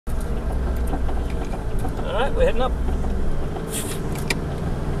Alright, we're heading up.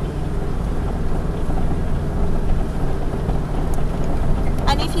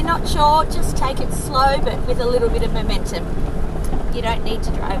 And if you're not sure, just take it slow but with a little bit of momentum. You don't need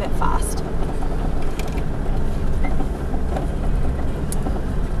to drive it fast.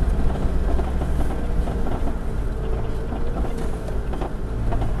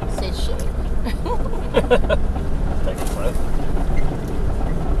 Says she. Take it slow.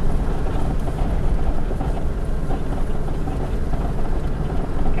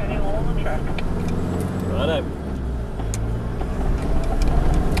 Righto.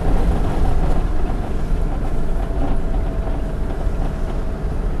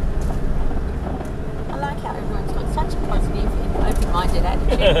 I like how everyone's got such a positive and open-minded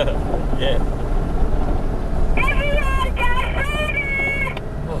attitude. Yeah.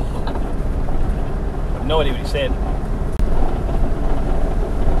 Oh. I've no idea what he said.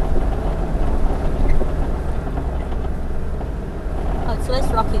 Oh, it's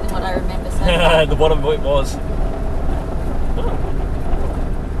less rocky than what I remember so far. The bottom of it was. Oh.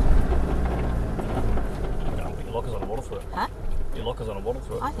 No, your locker's on a waddle through it. Huh? Your locker's on a waddle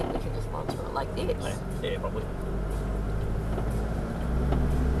through it. I think we can just roll through it like this. Yeah, probably.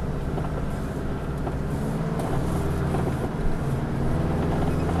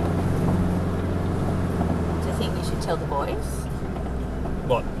 Do you think you should tell the boys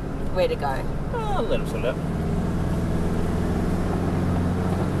What? where to go? Oh, let them sort it out.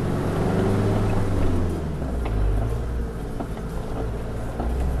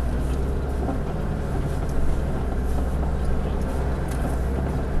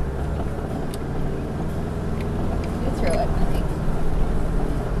 Go through it, I think.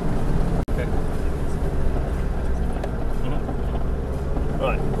 Okay.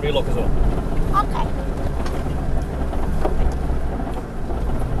 Right, rear lock as well. Okay.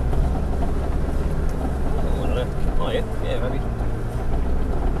 Oh, I don't know. Oh, yeah, yeah, maybe.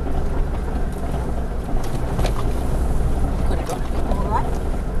 Could have gone a bit more right.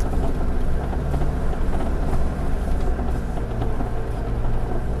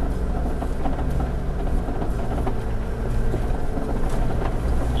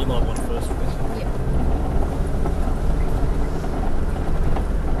 You might want first, Chris.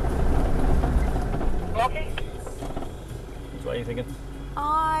 Yep. Which way are you thinking?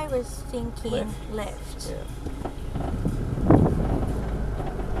 I was thinking Left? left. Yeah.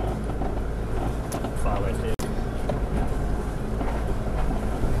 Far left, yeah.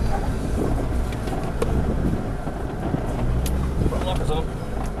 Front locker's on.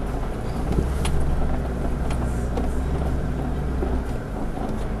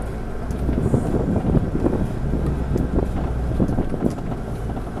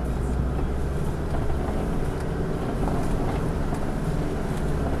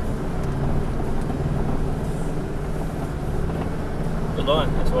 Good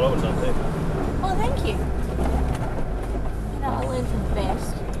line, that's what I would have done too. Well, thank you. You know, I learned from the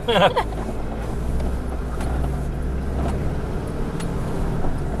best.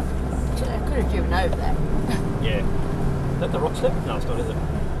 Actually, I could have driven over that. Yeah. Is that the rock step? No, it's not, is it?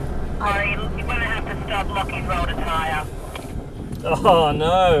 Sorry, you're going to have to stop looking road a tyre. Oh,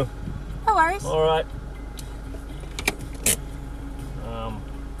 no. No worries. Alright.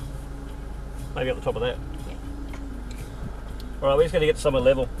 Maybe at the top of that. Yeah. Alright, we're just going to get to somewhere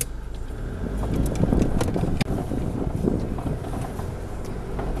level.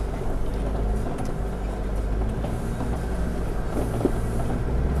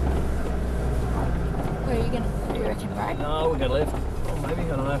 Where are you going to, do you reckon, right? No, we'll go left. Or maybe,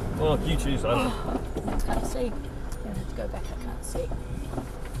 I don't know. Well, you choose, I don't know. I can't see. I'm going to have to go back, I can't see.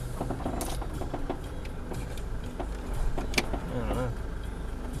 I don't know.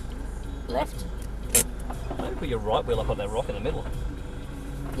 Left? Maybe put your right wheel up on that rock in the middle.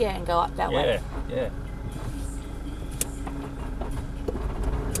 Yeah, and go up that Yeah, way. yeah.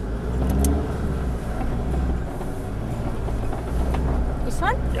 This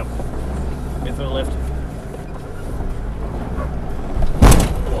one? Yep. Get to the left.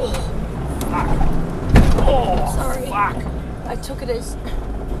 Oh, Sorry. fuck. I took it as...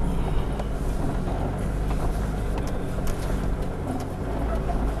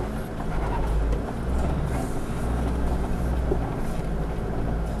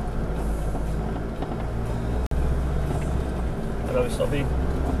 How about we stop here?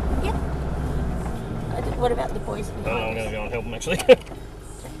 Yep. What about the boys I don't know, behind I'm going to us? go and help them actually.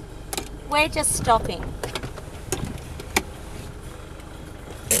 We're just stopping.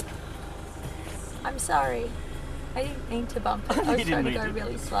 I'm sorry. I didn't mean to bump it. I was You trying to didn't go mean to.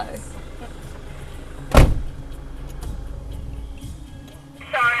 really slow.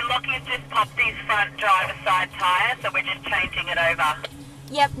 Sorry, looking just popped his front driver's side tyre, so we're just changing it over.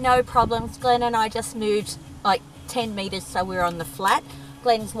 Yep, no problems. Glenn and I just moved like 10 metres so we're on the flat.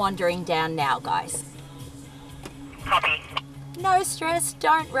 Glenn's wandering down now, guys. Copy. No stress,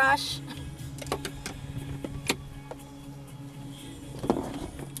 don't rush.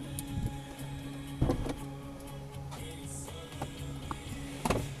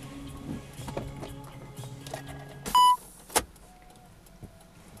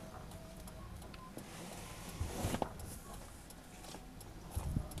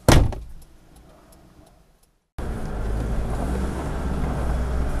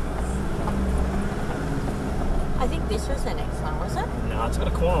 I think this was the next one, was it? No, it's got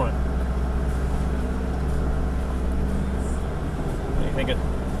a corner on it. What are you thinking?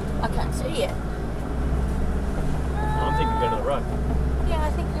 I can't see it. I'm thinking go to the right. Yeah, I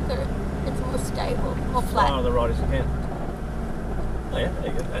think we've got it. It's more stable, more As flat. far to the right as you can. Oh yeah,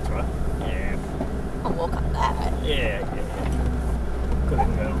 there you go. That's right. Yeah. I'll walk up that. Yeah. Could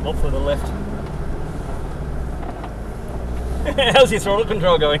even go a lot further left. How's your throttle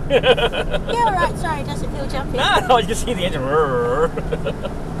control going? Yeah, alright, sorry, does it feel jumpy? No, I just hear the engine.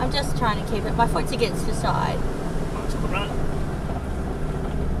 I'm just trying to keep it. My foot's against the side. Let's have a run.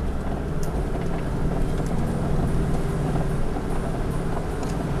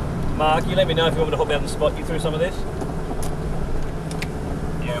 Mark, you let me know if you want me to hop out and spot you through some of this.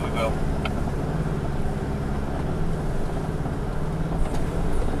 Yeah, we will.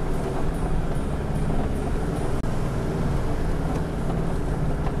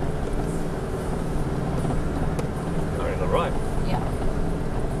 Oh, to the right. Yeah.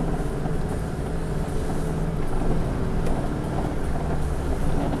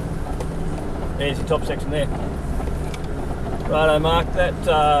 There's your top section there. Righto, Mark, that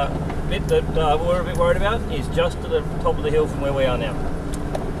bit that we're a bit worried about is just to the top of the hill from where we are now.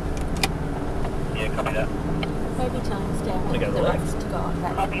 Yeah, copy that. Maybe tell him to stay on We go to the the left. rest to go on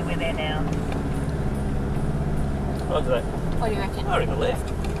that. Copy, we're there now. Roger that. What do you reckon? Oh, to the left.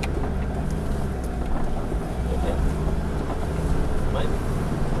 Yeah. Maybe.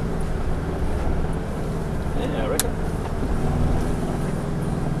 Yeah, I reckon.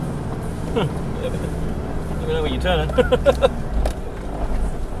 Let me know when you're turning.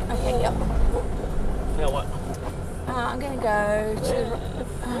 Okay, yep. Now what? I'm going to go to...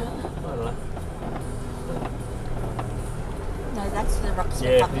 I don't know. no, that's the rock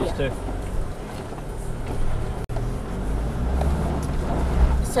step Yeah, up these here. two.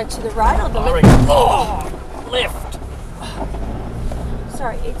 So to the right or the I left? reckon. Oh! Left!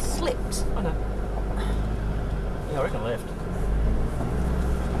 Sorry, it slipped. I know. Yeah, I reckon left.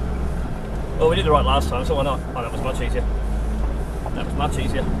 Well, we did the right last time, so why not? Oh, that was much easier. That was much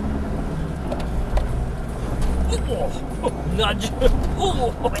easier. Oh, nudge!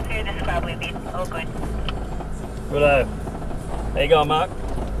 Oh. We're through the scrubbly bit. All good. Righto. There you go, Mark.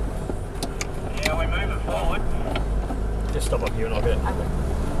 Yeah, we're moving forward. Just stop up here and I'll get it. I will.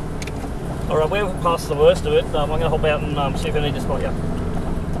 Alright, we're past the worst of it. I'm going to hop out and see if I need to spot you.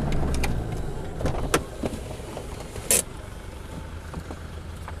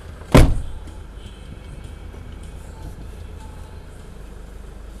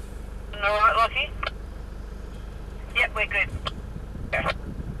 All right, Lockie? Yep, we're good.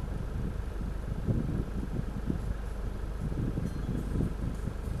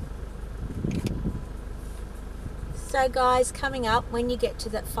 So guys, coming up, when you get to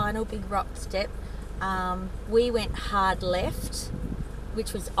that final big rock step, we went hard left,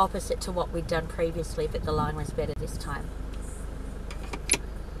 which was opposite to what we'd done previously, but the line was better this time.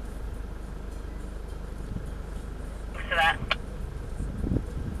 Thanks for that.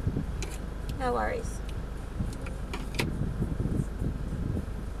 No worries.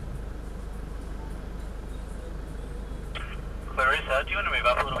 Clarissa, do you want to move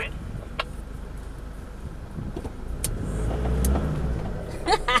up a little bit?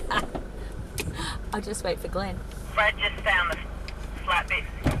 I'll just wait for Glenn. Brad just found the flat bit,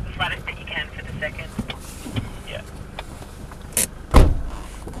 the flattest bit you can for the second. Yeah.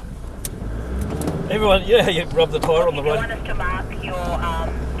 Everyone, you know how you rub the tyre on the Do you road? want us to mark your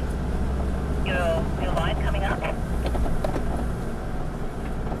line coming up?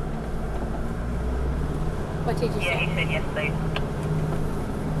 What did you Yeah, say? he said yes, please.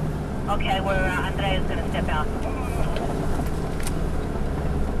 Okay, Andrea's going to step out.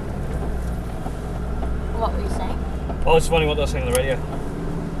 What were you saying? I was just wondering what they were saying on the radio.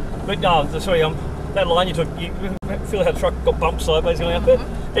 But no, sorry, that line you took, you feel how the truck got bumped sideways going up there?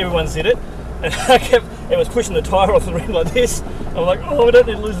 Everyone's did it. And it was pushing the tyre off the rim like this. I'm like, oh, we don't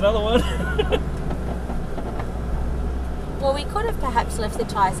need to lose another one. Well, we could have perhaps left the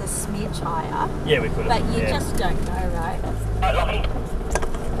tyres a smidge higher, Yeah, we could have. but you just don't know, right? Right, Lockie.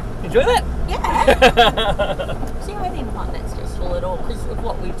 Enjoy that? Yeah. See, I didn't want that stressful at all because of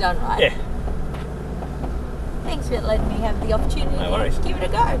what we've done, right? Yeah. Thanks for letting me have the opportunity No worries. to give it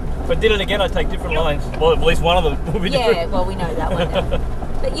a go. If I did it again, I'd take different lines. Well, at least one of them would be Yeah, different. well, we know that one now.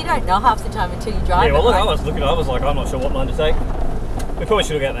 But you don't know half the time until you drive Yeah, well, it, look, right? I was looking, I was like, I'm not sure what line to take. We probably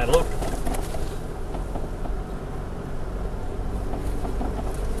should have got that look.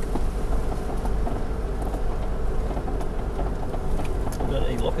 Don't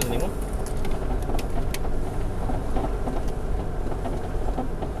need lockers anymore.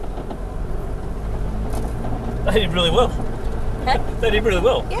 They did really well. Huh? They did really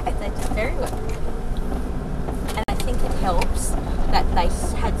well. Yeah, they did very well. And I think it helps that they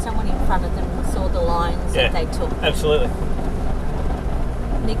had someone in front of them and saw the lines Yeah. that they took. Absolutely.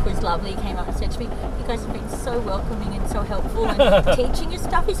 Nick was lovely. He came up and said to me, "You guys have been so welcoming and so helpful and teaching us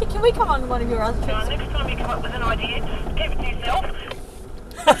stuff." He said, "Can we come on one of your other trips?" Next time you come up with an idea, just keep it to yourself.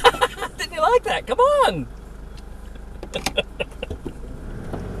 Didn't you like that? Come on.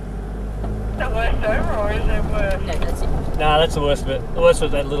 Is that worst over or is it worse? No, that's it. Nah, that's the worst bit. The worst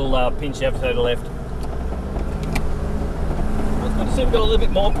was that little pinch you have to the left. It's good to see we've got a little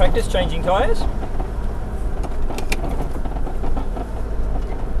bit more practice changing tyres.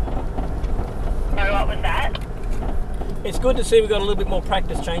 Sorry, what was that? It's good to see we've got a little bit more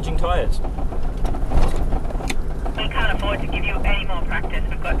practice changing tyres. We can't afford to give you any more practice.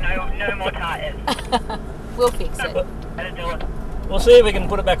 We've got no more tyres. We'll fix it. Better do it. We'll see if we can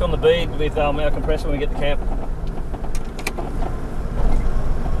put it back on the bead with our compressor when we get to camp.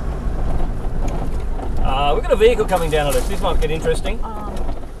 We've got a vehicle coming down at us. This might get interesting.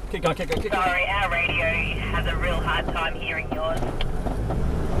 Keep going, keep going, keep going. Sorry, our radio has a real hard time hearing yours.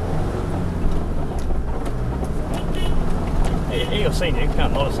 You've seen you.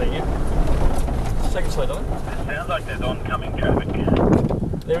 Can't not have seen you. Just take it slow, darling. It sounds like there's oncoming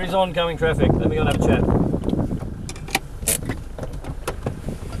traffic. There is oncoming traffic. Let me go and have a chat.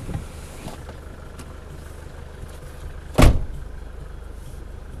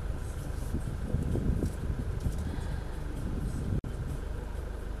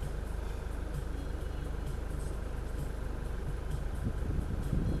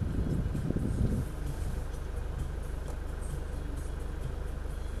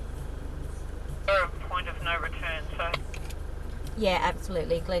 We're at a point of no return, so Yeah,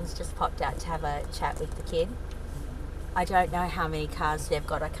 absolutely. Glenn's just popped out to have a chat with the kid. I don't know how many cars they've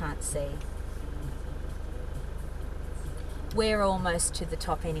got. I can't see. We're almost to the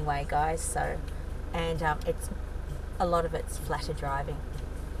top anyway, guys. So, and it's a lot of it's flatter driving.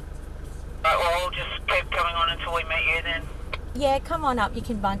 right, well, we'll just keep coming on until we meet you then. Yeah, come on up. You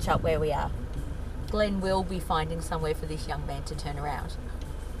can bunch up where we are. Glenn will be finding somewhere for this young man to turn around.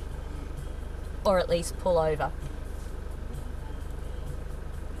 Or at least pull over.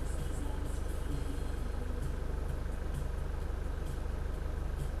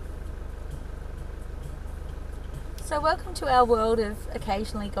 So welcome to our world of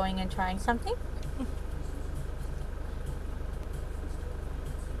occasionally going and trying something.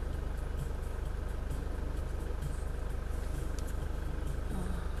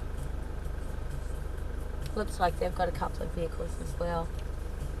 Looks like they've got a couple of vehicles as well.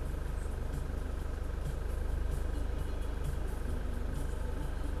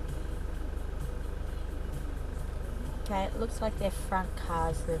 Okay, it looks like their front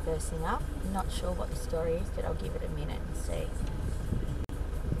car's reversing up. I'm not sure what the story is, but I'll give it a minute and see.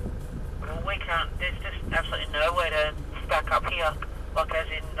 Well, we can't, there's just absolutely nowhere to stack up here, like as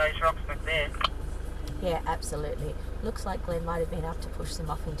in those rocks back there. Yeah, absolutely. Looks like Glenn might have been up to push them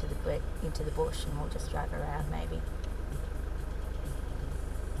off into the bush, and we'll just drive around maybe.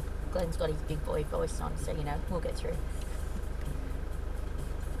 Glenn's got his big boy voice on, so you know, we'll get through.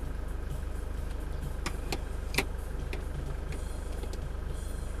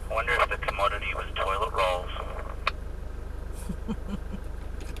 I wonder if the commodity was toilet rolls.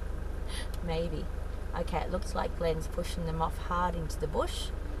 Maybe. Okay, it looks like Glenn's pushing them off hard into the bush,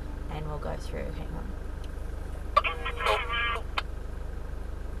 and we'll go through. Hang on.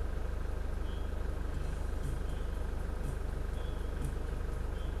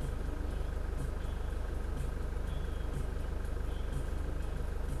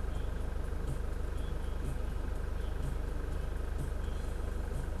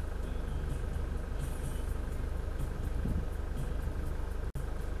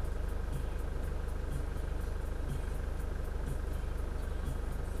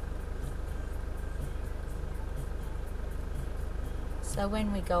 So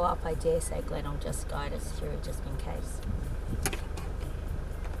when we go up, I dare say Glenn will just guide us through just in case.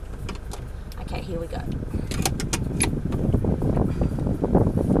 Okay, here we go.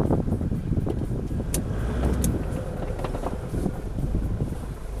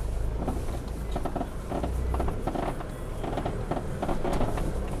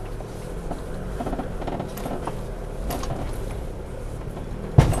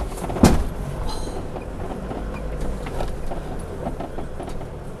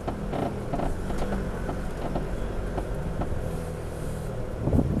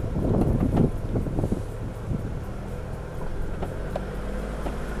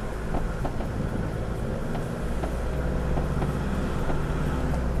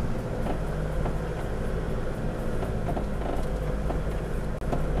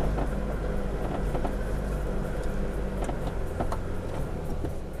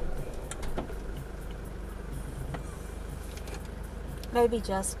 Maybe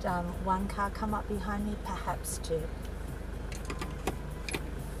just one car come up behind me, perhaps two.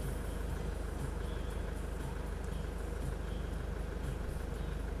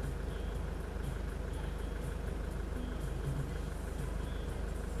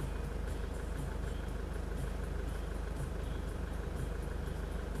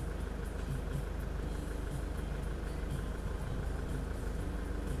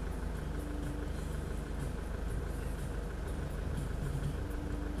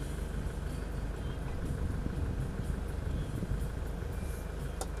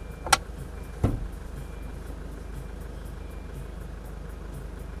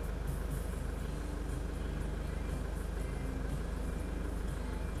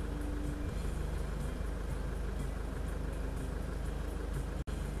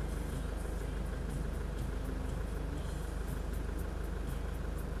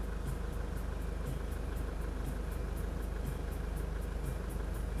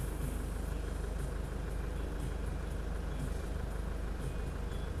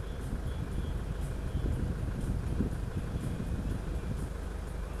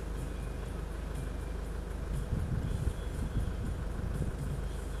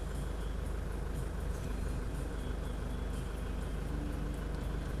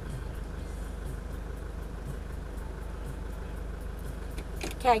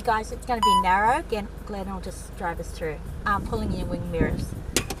 Okay guys, it's going to be narrow. Again, Glenn will just drive us through. Pulling your wing mirrors.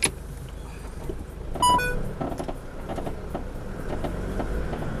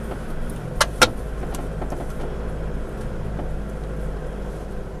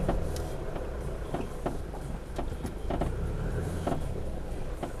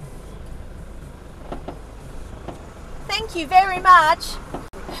 Thank you very much.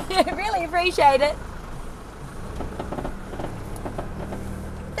 Really appreciate it.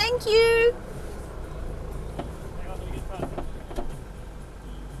 Thank you.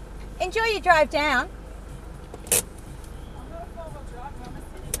 Enjoy your drive down. I'm not a four-wheel drive, I'm a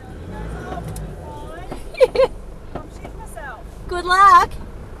city girl. You guys, oh, I'm shitting myself. Good luck.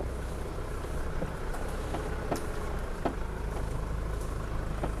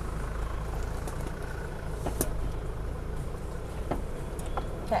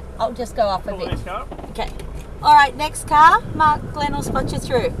 Okay, I'll just go off a bit. Okay. All right, next car. Mark, Glenn will spot you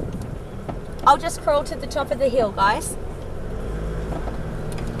through. I'll just crawl to the top of the hill, guys.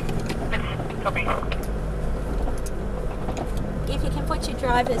 Copy. If you can put your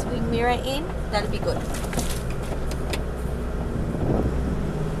driver's wing mirror in, that'd be good.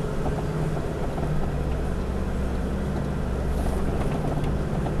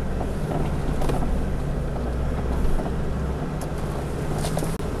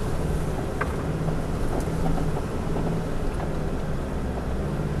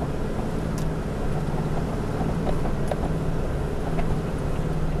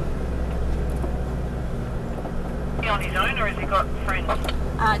 On his own, or has he got friends?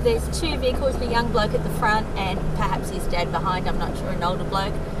 There's two vehicles, the young bloke at the front and perhaps his dad behind, I'm not sure, an older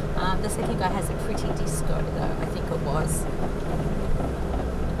bloke. The second guy has a pretty disco though, I think it was.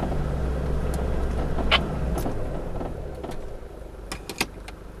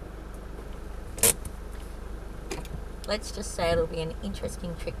 Let's just say it'll be an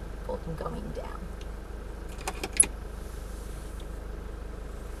interesting trip for them going down.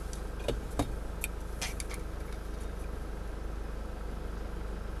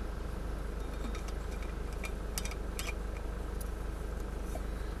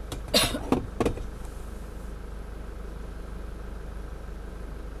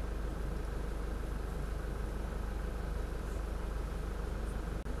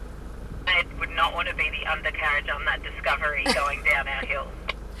 Not want to be the undercarriage on that Discovery going down our hill.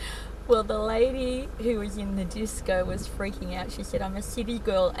 Well, the lady who was in the disco was freaking out. She said, I'm a city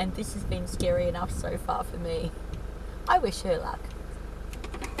girl and this has been scary enough so far for me. I wish her luck.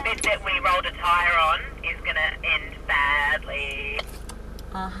 It's step we rolled a tyre on is going to end badly.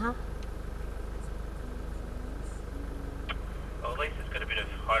 Uh-huh. Well, at least it's got a bit of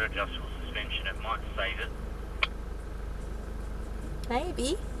height adjustable suspension. It might save it.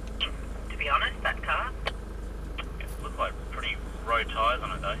 Maybe. To be honest, that car. It looked like pretty road tyres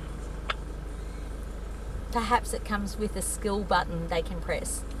on it though. Perhaps it comes with a skill button they can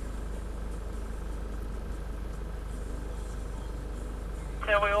press.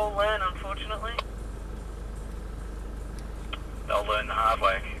 So we all learn, unfortunately. They'll learn the hard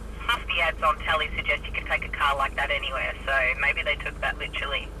way. Half the ads on telly suggest you can take a car like that anywhere, so maybe they took that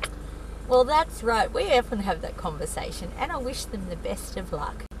literally. Well, that's right. We often have that conversation, and I wish them the best of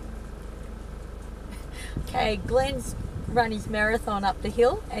luck. Okay, Glenn's run his marathon up the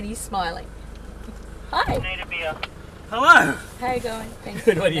hill, and he's smiling. Hi. Need a beer. Hello! How are you going? Thanks.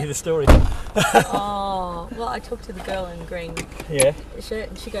 Good way to hear the story. Oh, well, I talked to the girl in green Yeah. shirt,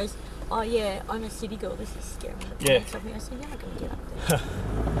 and she goes, oh, yeah, I'm a city girl. This is scaring the Yeah. pants off me. I said, you're not going to get up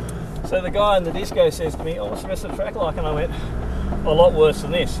there. So the guy in the disco says to me, oh, what's the rest of the track like? And I went, a lot worse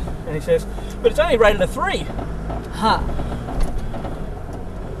than this. And he says, but it's only rated a 3. Huh.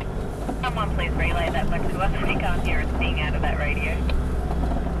 Someone please relay that back to us. We can't hear it being out of that radio.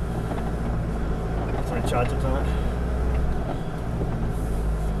 So I charge it tonight.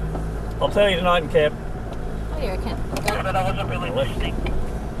 I'll tell you tonight in cab. What do you reckon? But I wasn't really listening.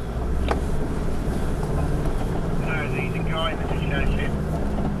 No, he's a guy in the disco set.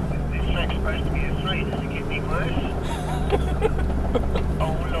 This track's supposed to be a 3. Does it get any worse?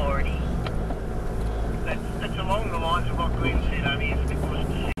 Oh lordy. That's along the lines of what Glenn said, only it's a bit more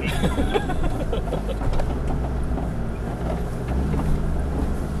specific.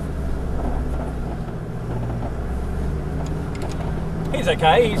 He's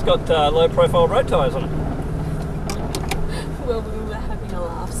okay, he's got low profile road tyres on him. Well, we were having a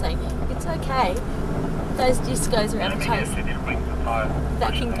laugh saying, it's okay. Those discos are advertised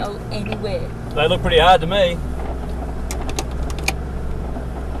that can go anywhere. They look pretty hard to me.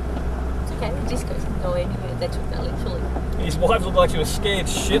 It's okay, the discos can go anywhere. They took that literally. His wife looked like she was scared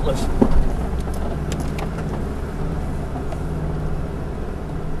shitless.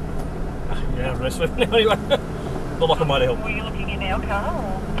 Yeah, rest of it anyway. Not like I might help. Were you looking in our car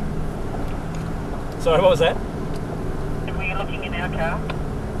or Sorry, what was that? were you looking in our car?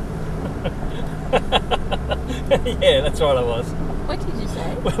 Yeah, that's right, I was. What did you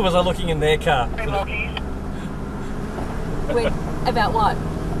say? Was I looking in their car? Three Lockies. When, about what?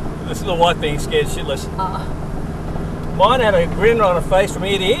 This is the wife being scared shitless. Oh, Mine had a grin on her face from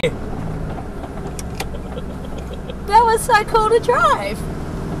ear to ear. that was so cool to drive.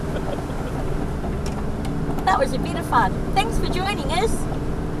 That was a bit of fun. Thanks for joining us.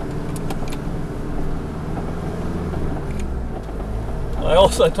 I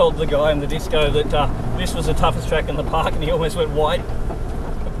also told the guy in the disco that this was the toughest track in the park, and he almost went white.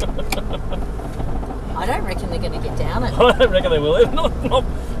 I don't reckon they're going to get down it. I don't reckon they will.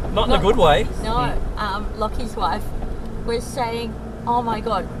 Not in a good way. No, Lockie's wife was saying, oh my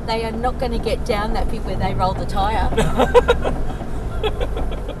God, they are not going to get down that bit where they rolled the tyre.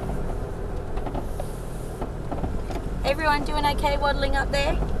 Everyone doing okay waddling up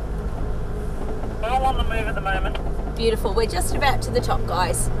there? All on the move at the moment. Beautiful. We're just about to the top,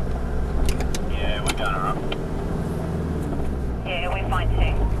 guys. Yeah, we're going alright. Yeah, we're fine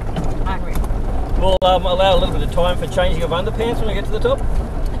too. Unreal. We'll allow a little bit of time for changing of underpants when we get to the top.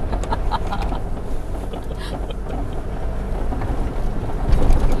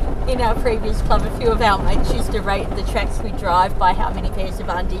 In our previous club, a few of our mates used to rate the tracks we drive by how many pairs of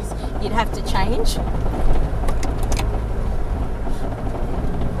undies you'd have to change.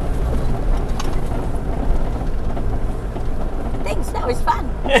 Thanks, that was fun.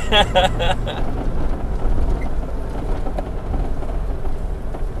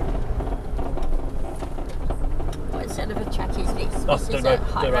 What sort of a track is this? Oh, This dirt is road, a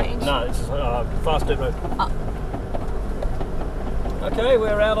high dirt road. range? No, it's just fast dirt road. Oh, Okay,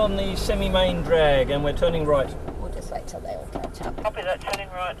 we're out on the semi-main drag and we're turning right. we'll just wait till they all catch up. Copy that, turning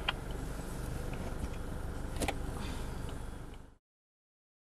right.